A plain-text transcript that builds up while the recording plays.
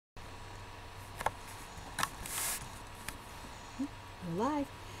We're live.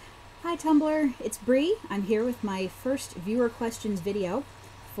 Hi Tumblr, it's Bree. I'm here with my first viewer questions video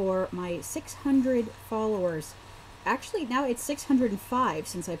for my 600 followers. Actually, now it's 605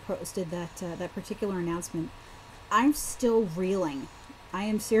 since I posted that particular announcement. I'm still reeling. I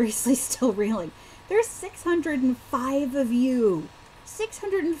am seriously still reeling. There's 605 of you.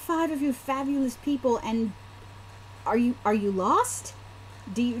 605 of you fabulous people, and are you lost?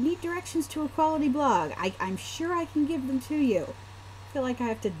 Do you need directions to a quality blog? I'm sure I can give them to you. I feel like I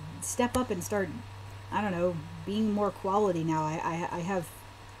have to step up and start, I don't know, being more quality now. I have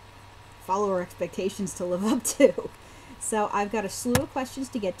follower expectations to live up to. So I've got a slew of questions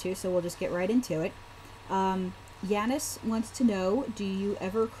to get to, so we'll just get right into it. Yanis wants to know, do you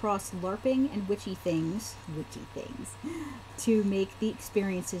ever cross LARPing and witchy things to make the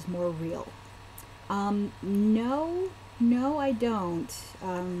experiences more real? No, I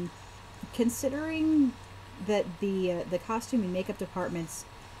don't. Considering that the costume and makeup departments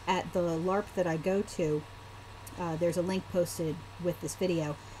at the LARP that I go to, there's a link posted with this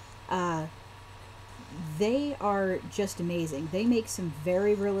video. They are just amazing. They make some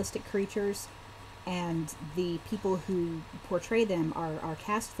very realistic creatures, and the people who portray them, our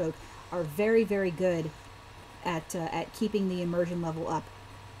cast folk, are very, very good at keeping the immersion level up.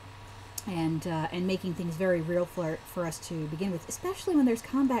 And making things very real for us to begin with, especially when there's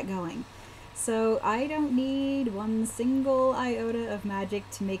combat going. So I don't need one single iota of magic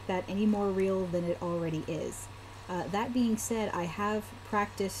to make that any more real than it already is. That being said, I have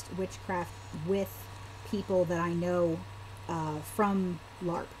practiced witchcraft with people that I know from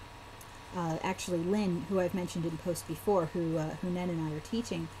LARP. Actually, Lynn, who I've mentioned in posts before, who Nen and I are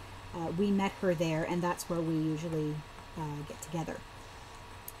teaching, we met her there, and that's where we usually get together.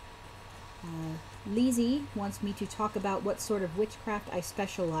 Lizzie wants me to talk about what sort of witchcraft I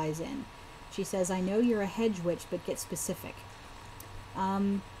specialize in. She says, I know you're a hedge witch, but get specific.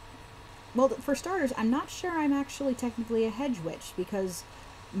 Well, for starters, I'm not sure I'm actually technically a hedge witch, because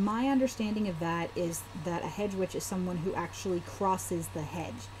my understanding of that is that a hedge witch is someone who actually crosses the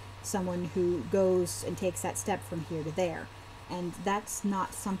hedge, someone who goes and takes that step from here to there. And that's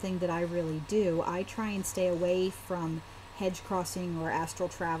not something that I really do. I try and stay away from hedge crossing or astral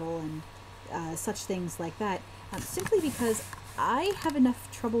travel and such things like that, simply because I have enough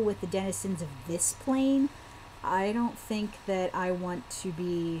trouble with the denizens of this plane. I don't think that I want to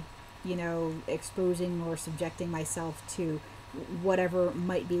be, exposing or subjecting myself to whatever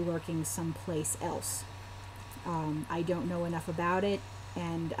might be lurking someplace else. I don't know enough about it,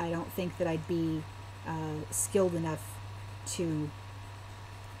 and I don't think that I'd be skilled enough to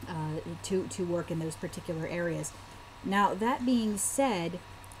work in those particular areas. Now, that being said,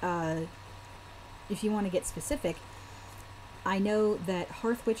 if you want to get specific, I know that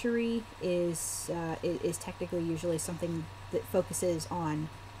hearth witchery is technically usually something that focuses on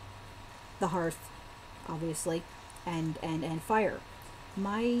the hearth, obviously, and fire.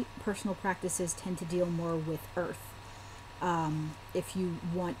 My personal practices tend to deal more with earth. If you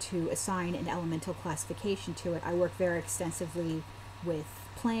want to assign an elemental classification to it, I work very extensively with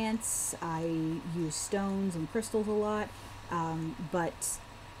plants. I use stones and crystals a lot, but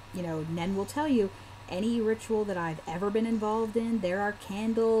Nen will tell you, any ritual that I've ever been involved in, there are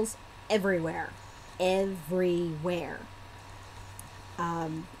candles everywhere. Everywhere. I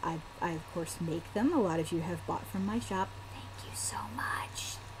of course make them. A lot of you have bought from my shop. Thank you so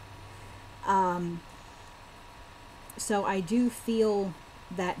much. So I do feel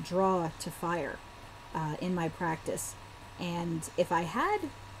that draw to fire in my practice. And if I had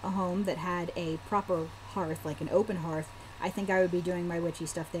a home that had a proper hearth, like an open hearth, I think I would be doing my witchy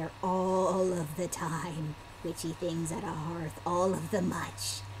stuff there all of the time. Witchy things at a hearth, all of the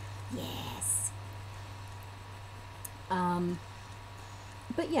much. Yes.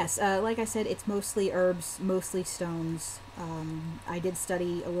 But yes, like I said, it's mostly herbs, mostly stones. I did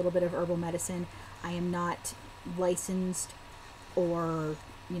study a little bit of herbal medicine. I am not licensed or,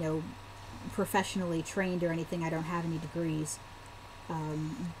 professionally trained or anything. I don't have any degrees.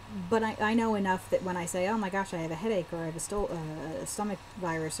 But I know enough that when I say, oh my gosh, I have a headache, or I have a stomach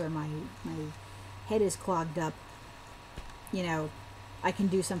virus, or my head is clogged up, I can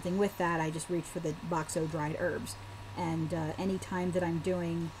do something with that. I just reach for the box of dried herbs. And any time that I'm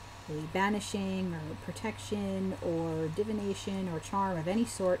doing a banishing or protection or divination or charm of any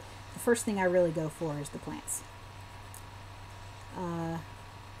sort, the first thing I really go for is the plants.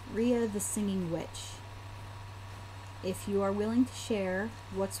 Rhea the Singing Witch. If you are willing to share,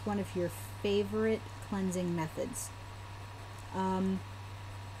 what's one of your favorite cleansing methods?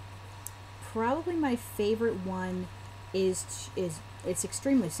 Probably my favorite one is it's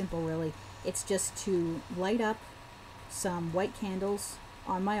extremely simple, really. It's just to light up some white candles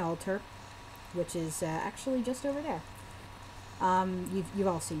on my altar, which is actually just over there. You've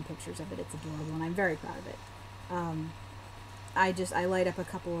all seen pictures of it. It's adorable, and I'm very proud of it. I light up a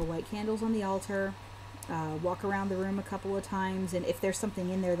couple of white candles on the altar, walk around the room a couple of times, and if there's something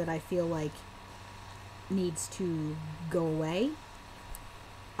in there that I feel like needs to go away,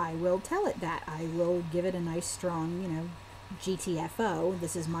 I will tell it that. I will give it a nice strong, GTFO,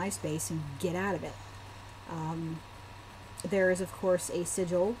 this is my space, and get out of it. There is, of course, a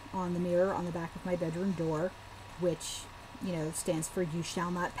sigil on the mirror on the back of my bedroom door, which, stands for "You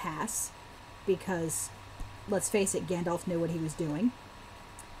shall not pass," because, let's face it, Gandalf knew what he was doing.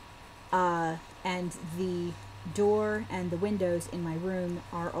 And the door and the windows in my room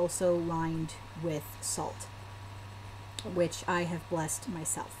are also lined with salt, which I have blessed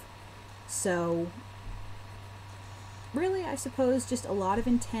myself. So, really, I suppose just a lot of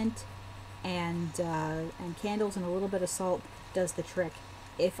intent and candles and a little bit of salt does the trick.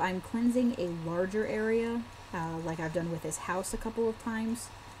 If I'm cleansing a larger area, like I've done with this house a couple of times,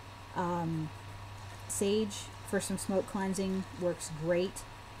 sage for some smoke cleansing works great.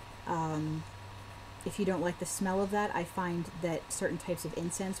 If you don't like the smell of that, I find that certain types of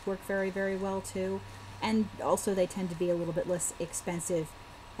incense work very, very well too. And also they tend to be a little bit less expensive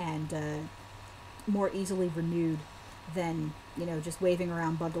and more easily renewed than, just waving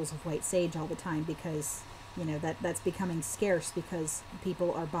around bundles of white sage all the time, because, that's becoming scarce because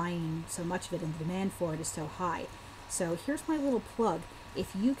people are buying so much of it and the demand for it is so high. So here's my little plug.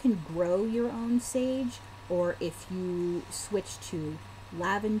 If you can grow your own sage, or if you switch to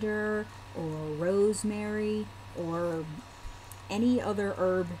lavender or rosemary or any other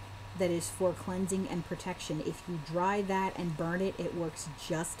herb that is for cleansing and protection, if you dry that and burn it, it works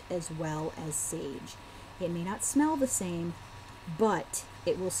just as well as sage. It may not smell the same, but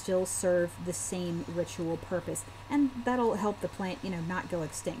it will still serve the same ritual purpose, and that'll help the plant, not go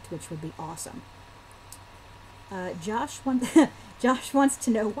extinct, which would be awesome. Josh wants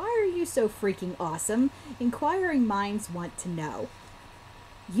to know, why are you so freaking awesome? Inquiring minds want to know.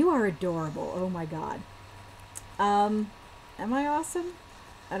 You are adorable. Oh my god. Am I awesome?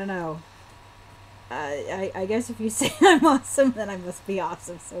 I don't know. I guess if you say I'm awesome, then I must be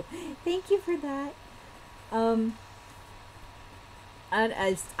awesome. So thank you for that.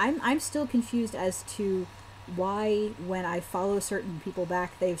 I'm still confused as to why, when I follow certain people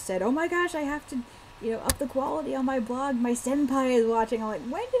back, they've said, "Oh my gosh, I have to, up the quality on my blog. My senpai is watching." I'm like,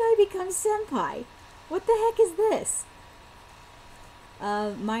 when did I become senpai? What the heck is this?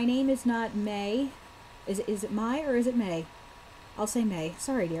 My name is not May. Is it Mai or is it May? I'll say May.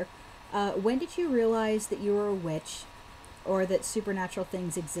 Sorry, dear. When did you realize that you were a witch, or that supernatural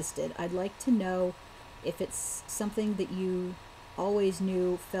things existed? I'd like to know if it's something that you always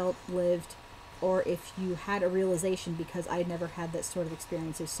knew, felt, lived, or if you had a realization, because I'd never had that sort of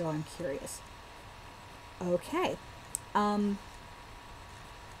experiences, so I'm curious. Okay.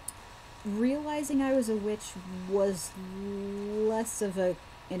 Realizing I was a witch was less of an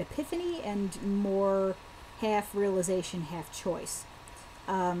epiphany and more half realization, half choice.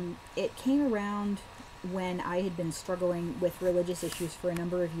 It came around when I had been struggling with religious issues for a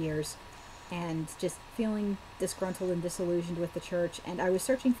number of years and just feeling disgruntled and disillusioned with the church, and I was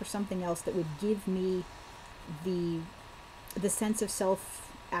searching for something else that would give me the sense of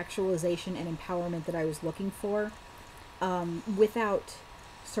self-actualization and empowerment that I was looking for, without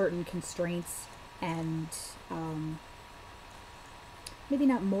certain constraints and maybe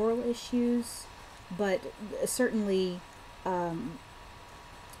not moral issues, but certainly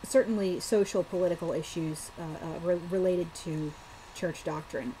social political issues related to church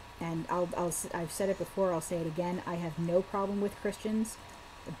doctrine. And I've said it before, I'll say it again, I have no problem with Christians.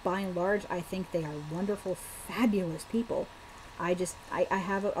 By and large, I think they are wonderful, fabulous people. I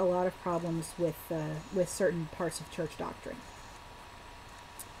have a lot of problems with certain parts of church doctrine.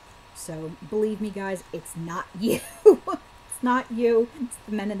 So, believe me, guys, it's not you. It's not you. It's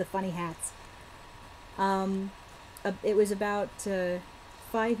the men in the funny hats. It was about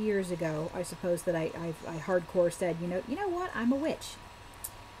 5 years ago, I suppose, that I hardcore said, you know what, I'm a witch.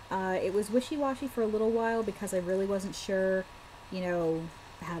 It was wishy-washy for a little while because I really wasn't sure,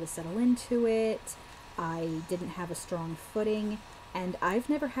 how to settle into it. I didn't have a strong footing, and I've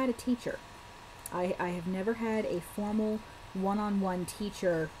never had a teacher. I have never had a formal one-on-one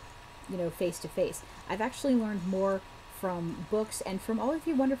teacher, face-to-face. I've actually learned more from books and from all of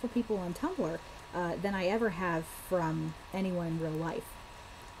you wonderful people on Tumblr than I ever have from anyone in real life,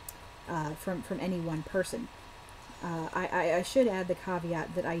 from any one person. I should add the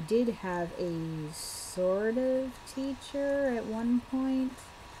caveat that I did have a sort of teacher at one point,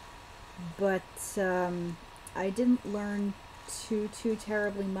 but I didn't learn too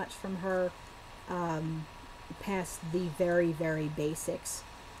terribly much from her, past the very, very basics,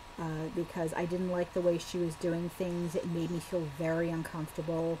 because I didn't like the way she was doing things. It made me feel very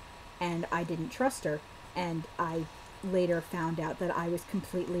uncomfortable, and I didn't trust her. And I later found out that I was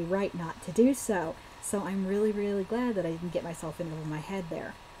completely right not to do so. So I'm really, really glad that I didn't get myself in over my head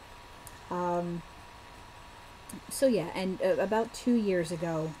there. So yeah, and about 2 years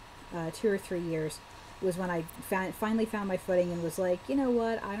ago, 2 or 3 years, was when I finally found my footing and was like, you know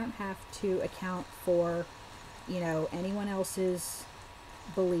what, I don't have to account for, anyone else's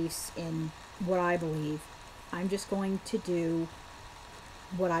beliefs in what I believe. I'm just going to do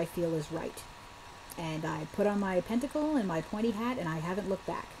what I feel is right. And I put on my pentacle and my pointy hat, and I haven't looked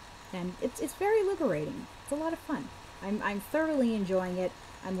back. And it's very liberating. It's a lot of fun. I'm thoroughly enjoying it.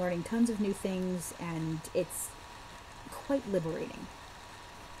 I'm learning tons of new things, and it's quite liberating.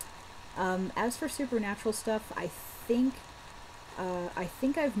 As for supernatural stuff, I think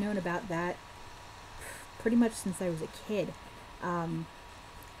I've known about that pretty much since I was a kid.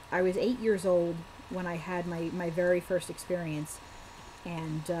 I was 8 years old when I had my very first experience,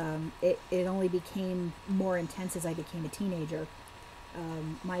 and it only became more intense as I became a teenager.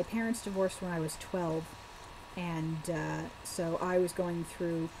 My parents divorced when I was 12, and so I was going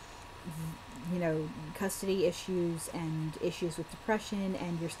through, custody issues and issues with depression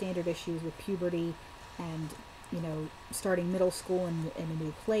and your standard issues with puberty and, starting middle school in a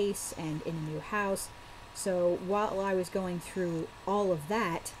new place and in a new house. So while I was going through all of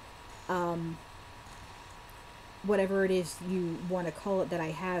that, whatever it is you want to call it that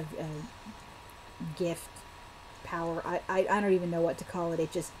I have, gift, power, I don't even know what to call it.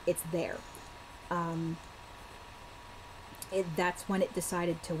 It's there. That's when it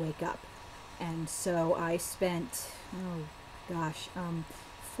decided to wake up. And so I spent,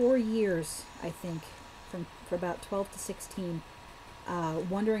 4 years, I think, for about 12 to 16,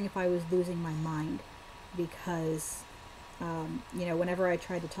 wondering if I was losing my mind, because, whenever I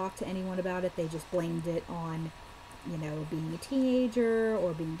tried to talk to anyone about it, they just blamed it on, being a teenager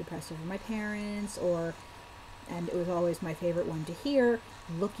or being depressed over my parents, and it was always my favorite one to hear,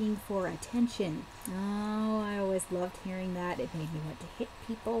 looking for attention. Oh, I always loved hearing that. It made me want to hit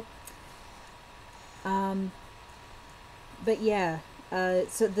people. But yeah,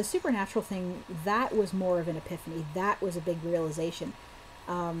 so the supernatural thing, that was more of an epiphany. That was a big realization.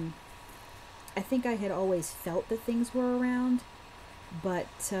 I think I had always felt that things were around, but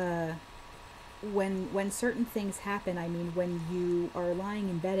when certain things happen, I mean, when you are lying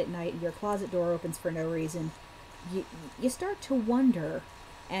in bed at night and your closet door opens for no reason, you start to wonder.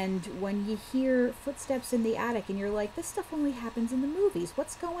 And when you hear footsteps in the attic and you're like, this stuff only happens in the movies,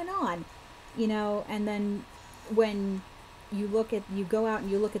 what's going on? And then when you go out and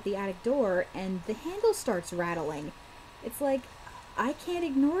you look at the attic door and the handle starts rattling, it's like, I can't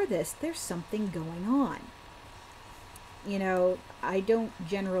ignore this. There's something going on. I don't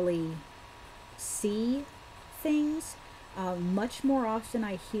generally see things. Much more often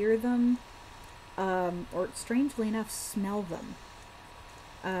I hear them, or strangely enough, smell them.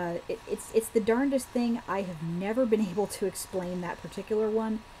 It's the darndest thing. I have never been able to explain that particular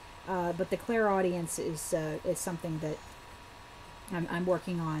one, but the clairaudience is something that I'm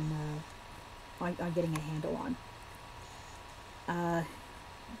working on getting a handle on.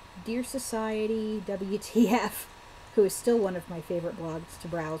 Dear Society WTF, who is still one of my favorite blogs to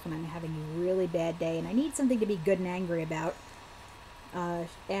browse when I'm having a really bad day and I need something to be good and angry about,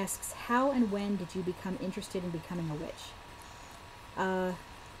 asks, how and when did you become interested in becoming a witch?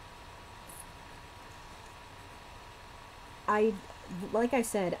 Like I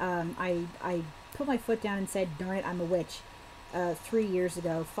said, I put my foot down and said, darn it, I'm a witch, 3 years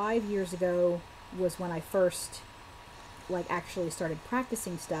ago. 5 years ago was when I first, actually started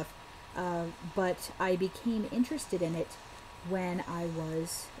practicing stuff, but I became interested in it when I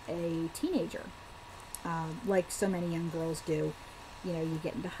was a teenager, like so many young girls do. You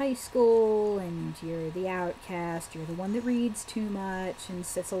get into high school and you're the outcast, you're the one that reads too much and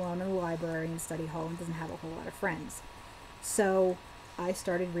sits alone in a library and study hall and doesn't have a whole lot of friends. So I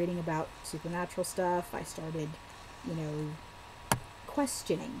started reading about supernatural stuff. I started,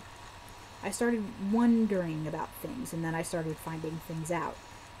 questioning. I started wondering about things, and then I started finding things out.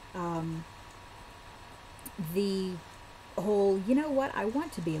 The whole, I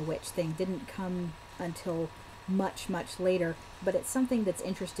want to be a witch thing didn't come until much, much later, but it's something that's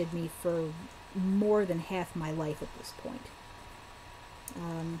interested me for more than half my life at this point.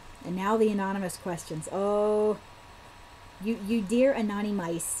 And now the anonymous questions. Oh, you dear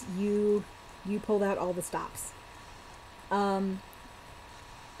anonymous, you pulled out all the stops.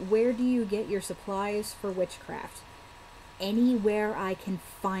 where do you get your supplies for witchcraft? Anywhere I can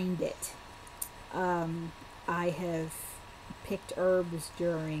find it. I have picked herbs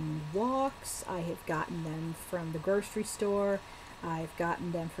during walks. I have gotten them from the grocery store. I've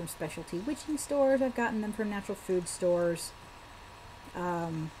gotten them from specialty witching stores. I've gotten them from natural food stores.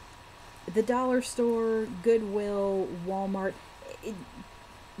 The dollar store, Goodwill, Walmart.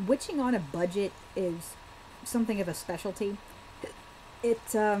 Witching on a budget is something of a specialty.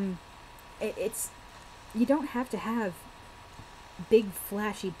 It's you don't have to have big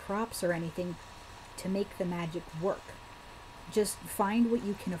flashy props or anything to make the magic work. Just find what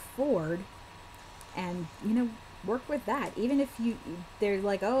you can afford and, work with that. Even if they're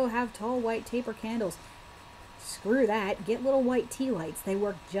like, oh, have tall white taper candles. Screw that. Get little white tea lights. They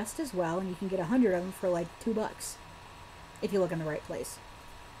work just as well, and you can get 100 of them for like $2 if you look in the right place.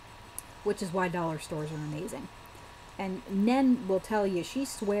 Which is why dollar stores are amazing. And Nen will tell you, she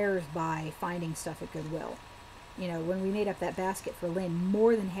swears by finding stuff at Goodwill. When we made up that basket for Lynn,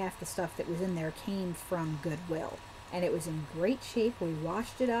 more than half the stuff that was in there came from Goodwill. And it was in great shape. We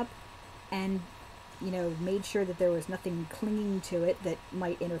washed it up and, made sure that there was nothing clinging to it that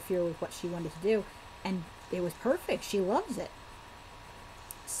might interfere with what she wanted to do. And it was perfect. She loves it.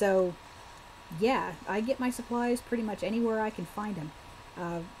 So, yeah, I get my supplies pretty much anywhere I can find them.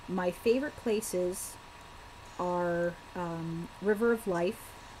 My favorite places are River of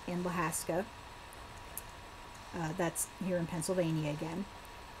Life in Lahaska. That's here in Pennsylvania again.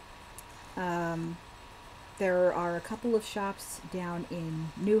 There are a couple of shops down in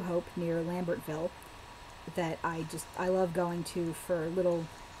New Hope near Lambertville that I love going to for little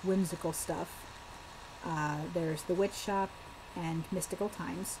whimsical stuff. There's the Witch Shop and Mystical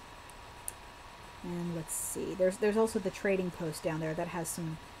Times. And let's see, there's also the Trading Post down there that has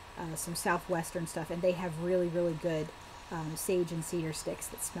some southwestern stuff, and they have really, really good sage and cedar sticks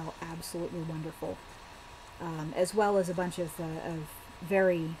that smell absolutely wonderful. As well as a bunch of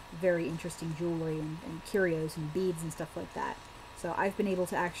very, very interesting jewelry and curios and beads and stuff like that. So I've been able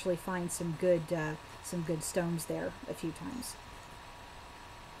to actually find some good stones there a few times.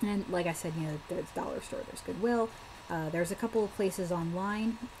 And like I said, there's dollar store, there's Goodwill. There's a couple of places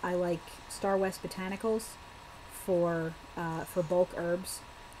online. I like Star West Botanicals for bulk herbs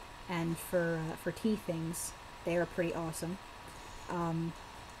and for tea things. They are pretty awesome.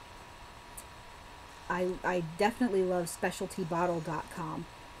 I definitely love specialtybottle.com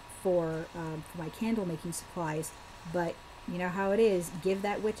for my candle making supplies, but you know how it is. Give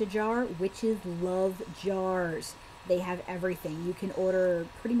that witch a jar. Witches love jars. They have everything. You can order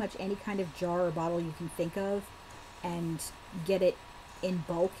pretty much any kind of jar or bottle you can think of and get it in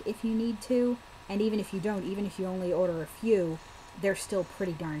bulk if you need to. And even if you don't, even if you only order a few, they're still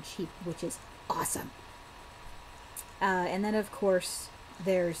pretty darn cheap, which is awesome. And then, of course,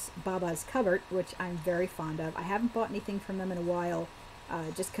 there's Baba's Cupboard, which I'm very fond of. I haven't bought anything from them in a while,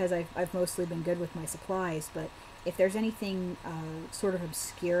 just because I've mostly been good with my supplies. But if there's anything sort of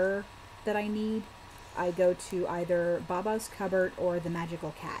obscure that I need, I go to either Baba's Cupboard or the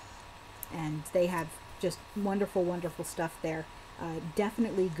Magical Cat. And they have just wonderful, wonderful stuff there.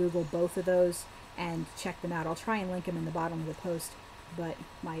 Definitely Google both of those and check them out. I'll try and link them in the bottom of the post, but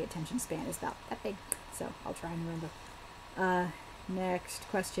my attention span is about that big, so I'll try and remember. Next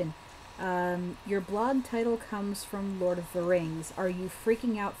question. Your blog title comes from Lord of the Rings. Are you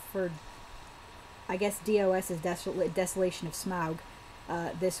freaking out for, I guess, DOS's Desolation of Smaug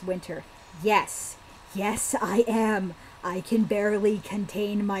this winter? Yes. Yes, I am. I can barely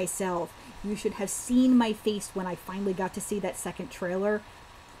contain myself. You should have seen my face when I finally got to see that second trailer.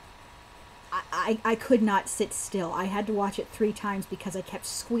 I could not sit still. I had to watch it 3 times because I kept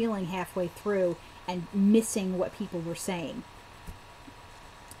squealing halfway through and missing what people were saying.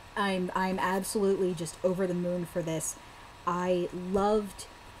 I'm absolutely just over the moon for this. I loved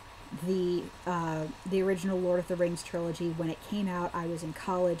the original Lord of the Rings trilogy when it came out. I was in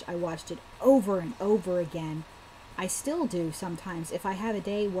college. I watched it over and over again. I still do sometimes. If I have a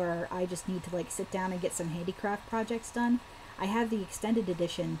day where I just need to sit down and get some handicraft projects done, I have the extended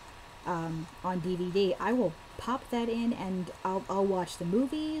edition on DVD. I will pop that in and I'll watch the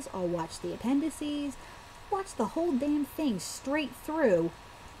movies, I'll watch the appendices, watch the whole damn thing straight through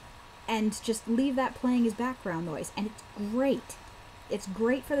and just leave that playing as background noise. And it's great. It's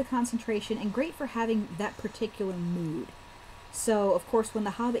great for the concentration and great for having that particular mood. So, of course, when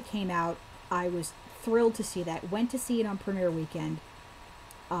The Hobbit came out, I was thrilled to see that. Went to see it on premiere weekend.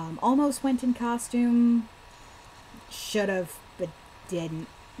 Almost went in costume. Should have, but didn't.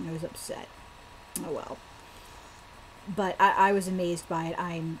 I was upset. Oh well. But I was amazed by it.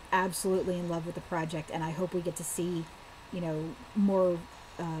 I'm absolutely in love with the project, and I hope we get to see, more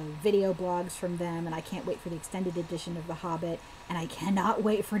video blogs from them, and I can't wait for the extended edition of The Hobbit, and I cannot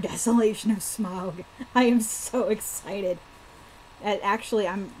wait for Desolation of Smaug. I am so excited. Actually,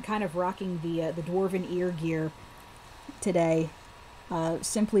 I'm kind of rocking the Dwarven ear gear today,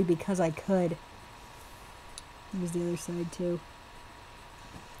 simply because I could. Here's the other side too.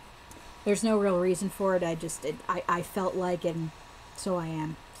 There's no real reason for it. I felt like it, and so I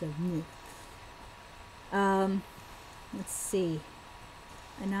am. So, let's see.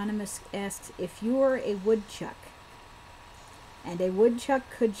 Anonymous asks, if you were a woodchuck, and a woodchuck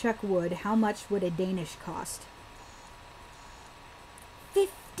could chuck wood, how much would a Danish cost?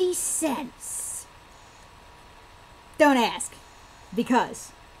 50 cents. Don't ask.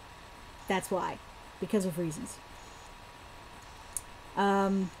 Because. That's why. Because of reasons.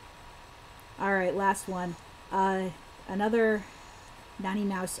 Alright, last one. Another Nani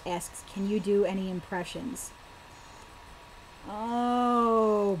Mouse asks, can you do any impressions?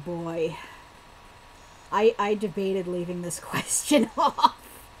 Oh boy. I debated leaving this question off.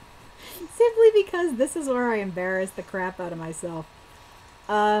 Simply because this is where I embarrass the crap out of myself.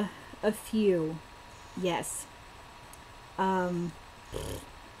 A few. Yes. I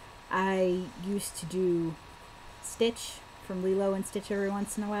used to do Stitch from Lilo and Stitch every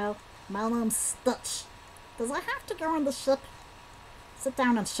once in a while. My name's Stitch. Does I have to go on the ship? Sit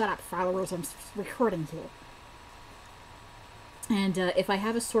down and shut up, followers. I'm recording here. And if I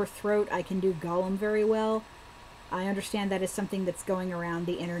have a sore throat, I can do Gollum very well. I understand that is something that's going around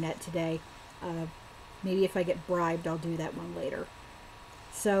the internet today. Maybe if I get bribed, I'll do that one later.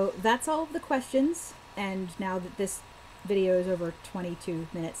 So that's all of the questions. And now that this video is over 22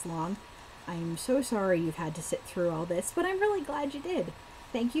 minutes long, I'm so sorry you've had to sit through all this, but I'm really glad you did.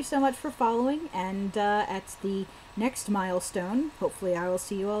 Thank you so much for following, and at the next milestone, hopefully I will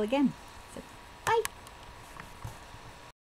see you all again. So, bye!